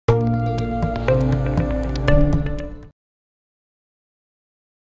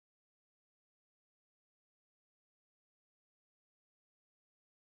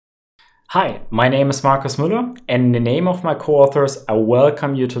Hi, my name is Müller, and in the name of my co-authors, I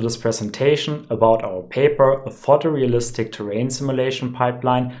welcome you to this presentation about our paper, A Photorealistic Terrain Simulation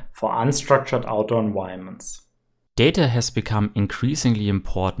Pipeline for Unstructured Outdoor Environments. Data has become increasingly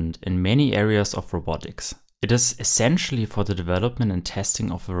important in many areas of robotics. It is essentially for the development and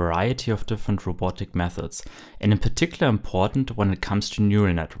testing of a variety of different robotic methods, and in particular important when it comes to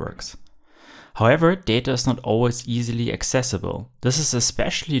neural networks. However, data is not always easily accessible. This is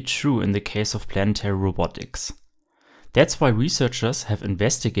especially true in the case of planetary robotics. That's why researchers have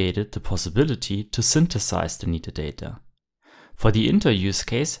investigated the possibility to synthesize the needed data. For the indoor use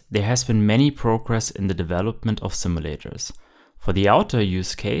case, there has been many progress in the development of simulators. For the outdoor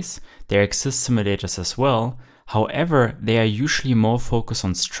use case, there exist simulators as well. However, they are usually more focused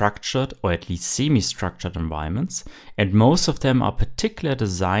on structured or at least semi-structured environments, and most of them are particularly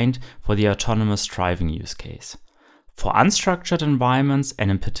designed for the autonomous driving use case. For unstructured environments, and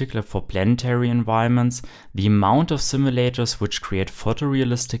in particular for planetary environments, the amount of simulators which create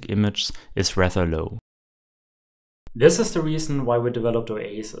photorealistic images is rather low. This is the reason why we developed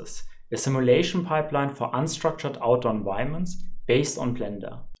OAISYS, a simulation pipeline for unstructured outdoor environments based on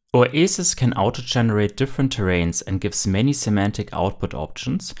Blender. OAISYS can auto-generate different terrains and gives many semantic output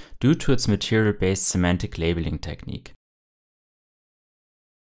options due to its material-based semantic labeling technique.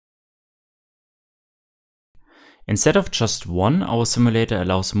 Instead of just one, our simulator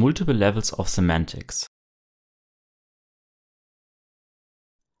allows multiple levels of semantics.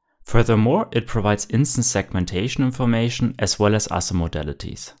 Furthermore, it provides instance segmentation information as well as other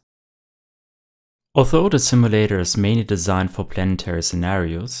modalities. Although the simulator is mainly designed for planetary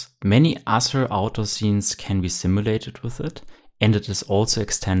scenarios, many other outdoor scenes can be simulated with it, and it is also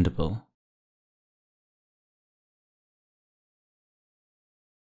extendable.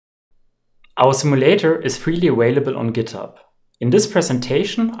 Our simulator is freely available on GitHub. In this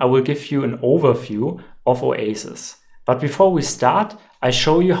presentation, I will give you an overview of OAISYS. But before we start, I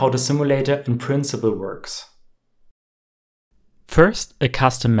show you how the simulator in principle works. First, a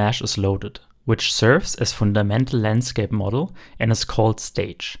custom mesh is loaded, which serves as fundamental landscape model and is called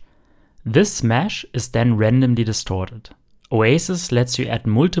stage. This mesh is then randomly distorted. OAISYS lets you add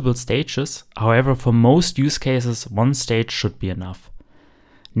multiple stages, however for most use cases one stage should be enough.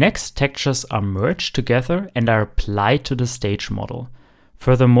 Next, textures are merged together and are applied to the stage model.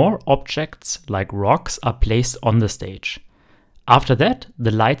 Furthermore, objects like rocks are placed on the stage. After that,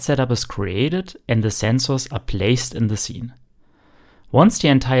 the light setup is created and the sensors are placed in the scene. Once the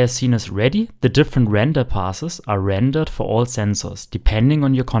entire scene is ready, the different render passes are rendered for all sensors, depending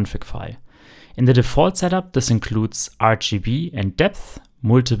on your config file. In the default setup, this includes RGB and depth,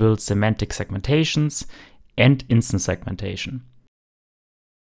 multiple semantic segmentations, and instance segmentation.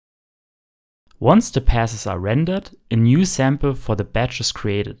 Once the passes are rendered, a new sample for the batch is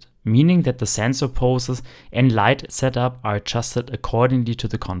created, meaning that the sensor poses and light setup are adjusted accordingly to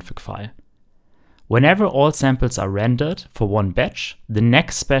the config file. Whenever all samples are rendered for one batch, the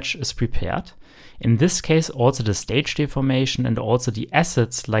next batch is prepared. In this case, also the stage deformation and also the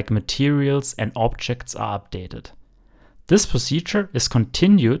assets like materials and objects are updated. This procedure is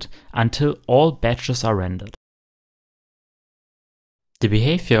continued until all batches are rendered. The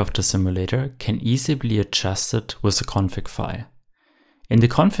behavior of the simulator can easily be adjusted with a config file. In the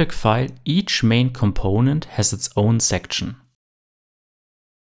config file, each main component has its own section.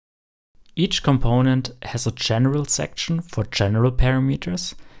 Each component has a general section for general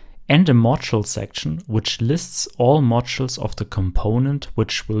parameters and a module section which lists all modules of the component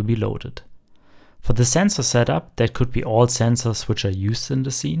which will be loaded. For the sensor setup, that could be all sensors which are used in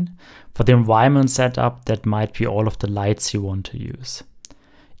the scene. For the environment setup, that might be all of the lights you want to use.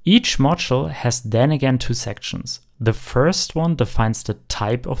 Each module has then again two sections. The first one defines the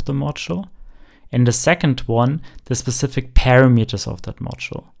type of the module, and the second one the specific parameters of that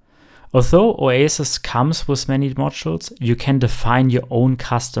module. Although OAISYS comes with many modules, you can define your own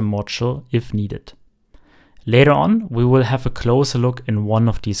custom module if needed. Later on, we will have a closer look in one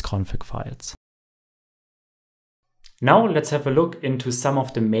of these config files. Now let's have a look into some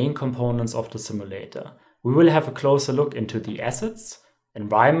of the main components of the simulator. We will have a closer look into the assets,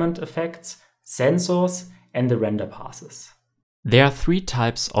 environment effects, sensors, and the render passes. There are three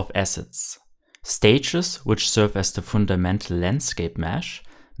types of assets: stages, which serve as the fundamental landscape mesh,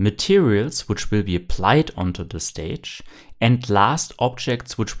 materials which will be applied onto the stage, and last,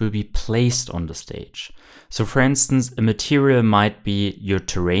 objects which will be placed on the stage. So for instance, a material might be your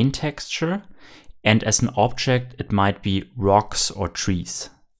terrain texture, and as an object it might be rocks or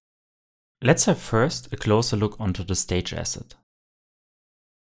trees. Let's have first a closer look onto the stage asset.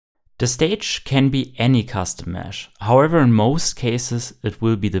 The stage can be any custom mesh. However, in most cases, it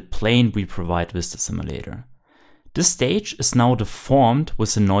will be the plane we provide with the simulator. This stage is now deformed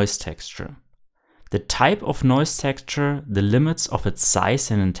with a noise texture. The type of noise texture, the limits of its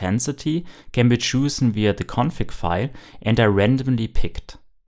size and intensity can be chosen via the config file and are randomly picked.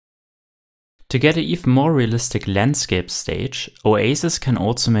 To get an even more realistic landscape stage, OAISYS can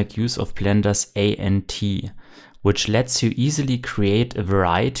also make use of Blender's ANT, which lets you easily create a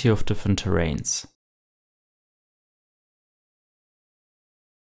variety of different terrains.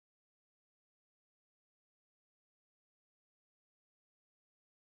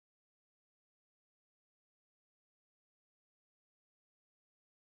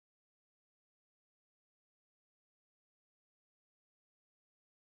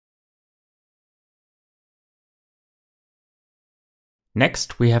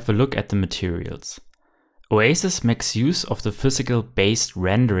 Next, we have a look at the materials. OAISYS makes use of the physical-based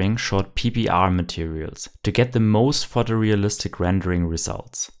rendering short PBR materials to get the most photorealistic rendering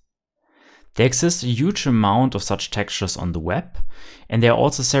results. There exists a huge amount of such textures on the web, and there are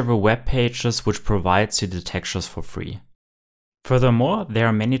also several web pages which provides you the textures for free. Furthermore, there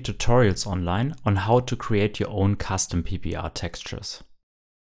are many tutorials online on how to create your own custom PBR textures.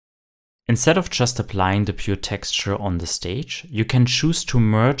 Instead of just applying the pure texture on the stage, you can choose to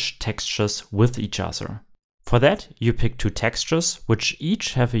merge textures with each other. For that, you pick two textures, which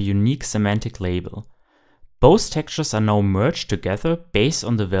each have a unique semantic label. Both textures are now merged together based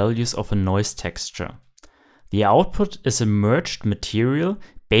on the values of a noise texture. The output is a merged material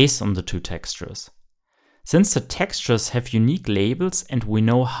based on the two textures. Since the textures have unique labels and we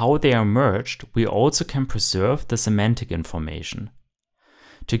know how they are merged, we also can preserve the semantic information.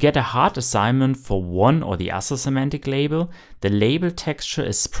 To get a hard assignment for one or the other semantic label, the label texture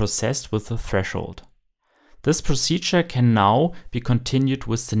is processed with a threshold. This procedure can now be continued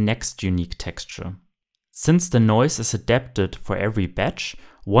with the next unique texture. Since the noise is adapted for every batch,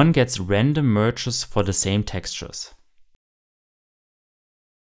 one gets random merges for the same textures.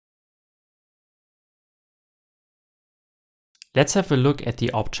 Let's have a look at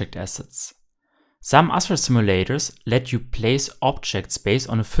the object assets. Some other simulators let you place objects based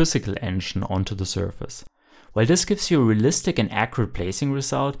on a physical engine onto the surface. While this gives you a realistic and accurate placing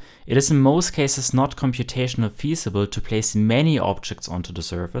result, it is in most cases not computationally feasible to place many objects onto the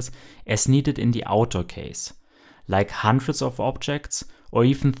surface as needed in the outdoor case, like hundreds of objects or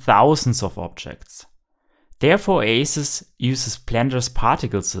even thousands of objects. Therefore, OAISYS uses Blender's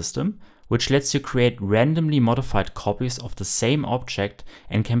particle system, which lets you create randomly modified copies of the same object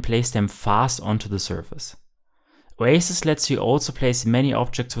and can place them fast onto the surface. OAISYS lets you also place many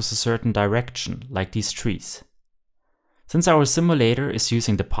objects with a certain direction, like these trees. Since our simulator is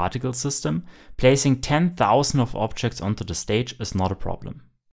using the particle system, placing 10,000 of objects onto the stage is not a problem.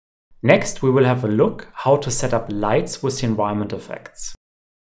 Next, we will have a look how to set up lights with the environment effects.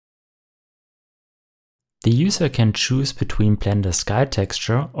 The user can choose between Blender's sky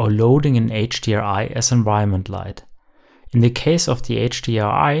texture or loading an HDRI as environment light. In the case of the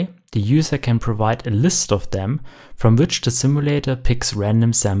HDRI, the user can provide a list of them from which the simulator picks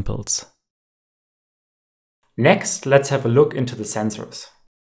random samples. Next, let's have a look into the sensors.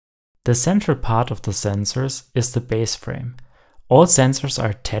 The central part of the sensors is the base frame. All sensors are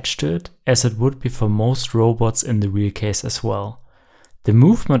attached to it, as it would be for most robots in the real case as well. The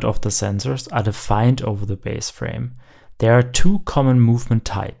movement of the sensors are defined over the base frame. There are two common movement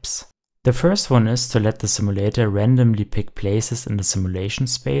types. The first one is to let the simulator randomly pick places in the simulation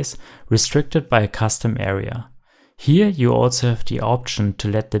space restricted by a custom area. Here you also have the option to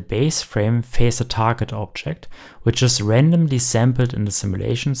let the base frame face a target object, which is randomly sampled in the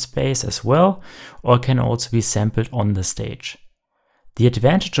simulation space as well, or can also be sampled on the stage. The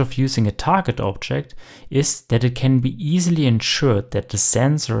advantage of using a target object is that it can be easily ensured that the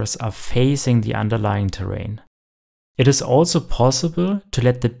sensors are facing the underlying terrain. It is also possible to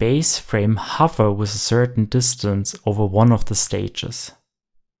let the base frame hover with a certain distance over one of the stages.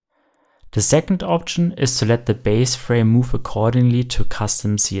 The second option is to let the base frame move accordingly to a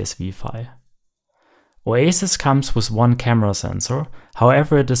custom CSV file. OAISYS comes with one camera sensor,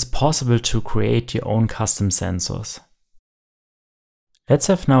 however it is possible to create your own custom sensors. Let's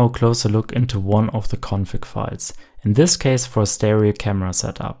have now a closer look into one of the config files, in this case for a stereo camera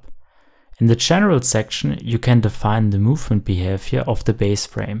setup. In the general section, you can define the movement behavior of the base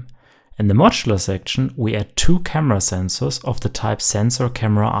frame. In the modular section, we add two camera sensors of the type sensor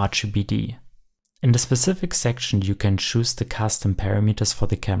camera RGBD. In the specific section, you can choose the custom parameters for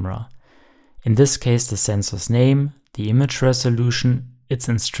the camera. In this case, the sensor's name, the image resolution, its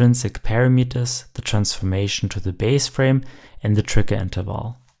intrinsic parameters, the transformation to the base frame, and the trigger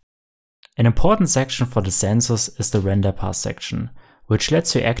interval. An important section for the sensors is the render path section, which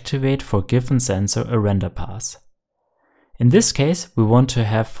lets you activate for a given sensor a render path. In this case, we want to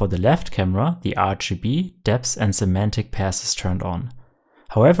have for the left camera the RGB, depth and semantic passes turned on.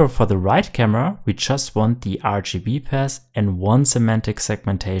 However, for the right camera, we just want the RGB pass and one semantic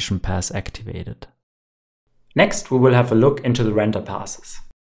segmentation pass activated. Next, we will have a look into the render passes.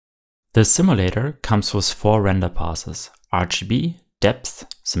 The simulator comes with 4 render passes: RGB, depth,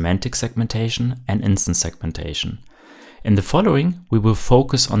 semantic segmentation, and instance segmentation. In the following, we will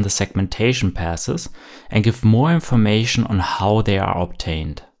focus on the segmentation passes and give more information on how they are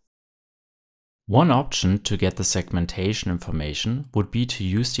obtained. One option to get the segmentation information would be to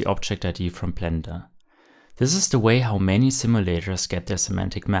use the object ID from Blender. This is the way how many simulators get their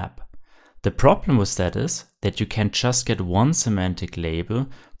semantic map. The problem with that is that you can just get one semantic label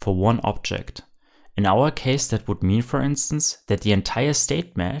for one object. In our case, that would mean, for instance, that the entire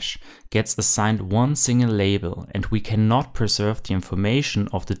state mesh gets assigned one single label and we cannot preserve the information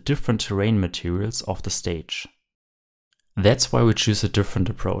of the different terrain materials of the stage. That's why we choose a different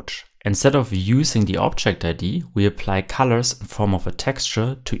approach. Instead of using the object ID, we apply colors in form of a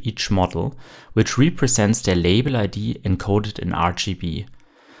texture to each model, which represents their label ID encoded in RGB.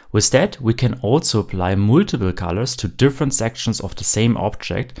 With that, we can also apply multiple colors to different sections of the same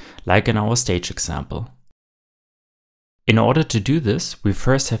object, like in our stage example. In order to do this, we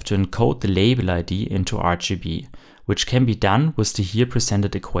first have to encode the label ID into RGB, which can be done with the here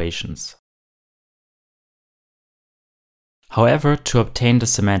presented equations. However, to obtain the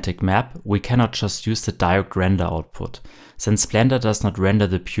semantic map, we cannot just use the direct render output, since Blender does not render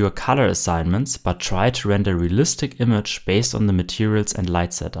the pure color assignments, but try to render a realistic image based on the materials and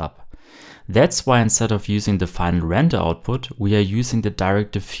light setup. That's why instead of using the final render output, we are using the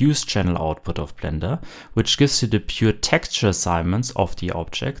direct diffuse channel output of Blender, which gives you the pure texture assignments of the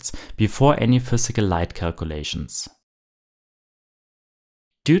objects before any physical light calculations.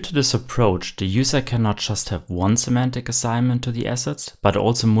 Due to this approach, the user cannot just have one semantic assignment to the assets, but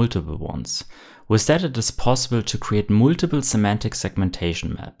also multiple ones. With that, it is possible to create multiple semantic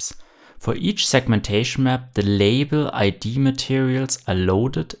segmentation maps. For each segmentation map, the label ID materials are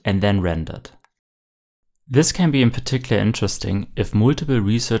loaded and then rendered. This can be in particular interesting if multiple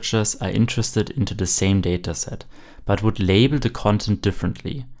researchers are interested into the same dataset, but would label the content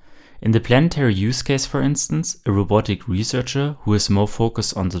differently. In the planetary use case, for instance, a robotic researcher who is more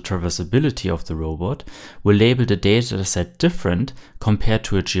focused on the traversability of the robot will label the dataset different compared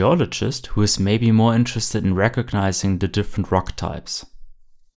to a geologist who is maybe more interested in recognizing the different rock types.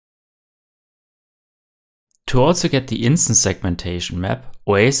 To also get the instance segmentation map,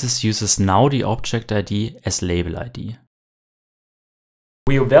 OAISYS uses now the object ID as label ID.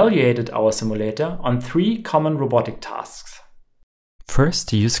 We evaluated our simulator on 3 common robotic tasks. First,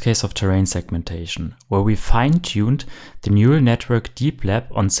 the use case of terrain segmentation, where we fine-tuned the neural network deep lab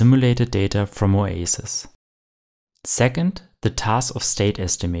on simulated data from OAISYS. Second, the task of state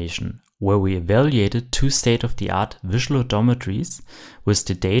estimation, where we evaluated 2 state-of-the-art visual odometries with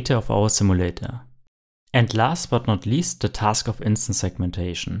the data of our simulator. And last but not least, the task of instance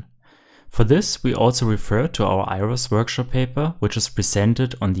segmentation. For this, we also refer to our IROS workshop paper, which is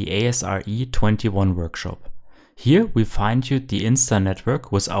presented on the ASRE 21 workshop. Here we fine-tuned the Insta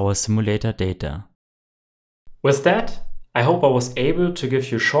network with our simulator data. With that, I hope I was able to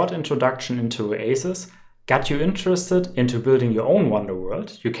give you a short introduction into OAISYS, got you interested into building your own Wonder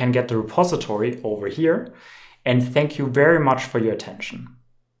World. You can get the repository over here, and thank you very much for your attention.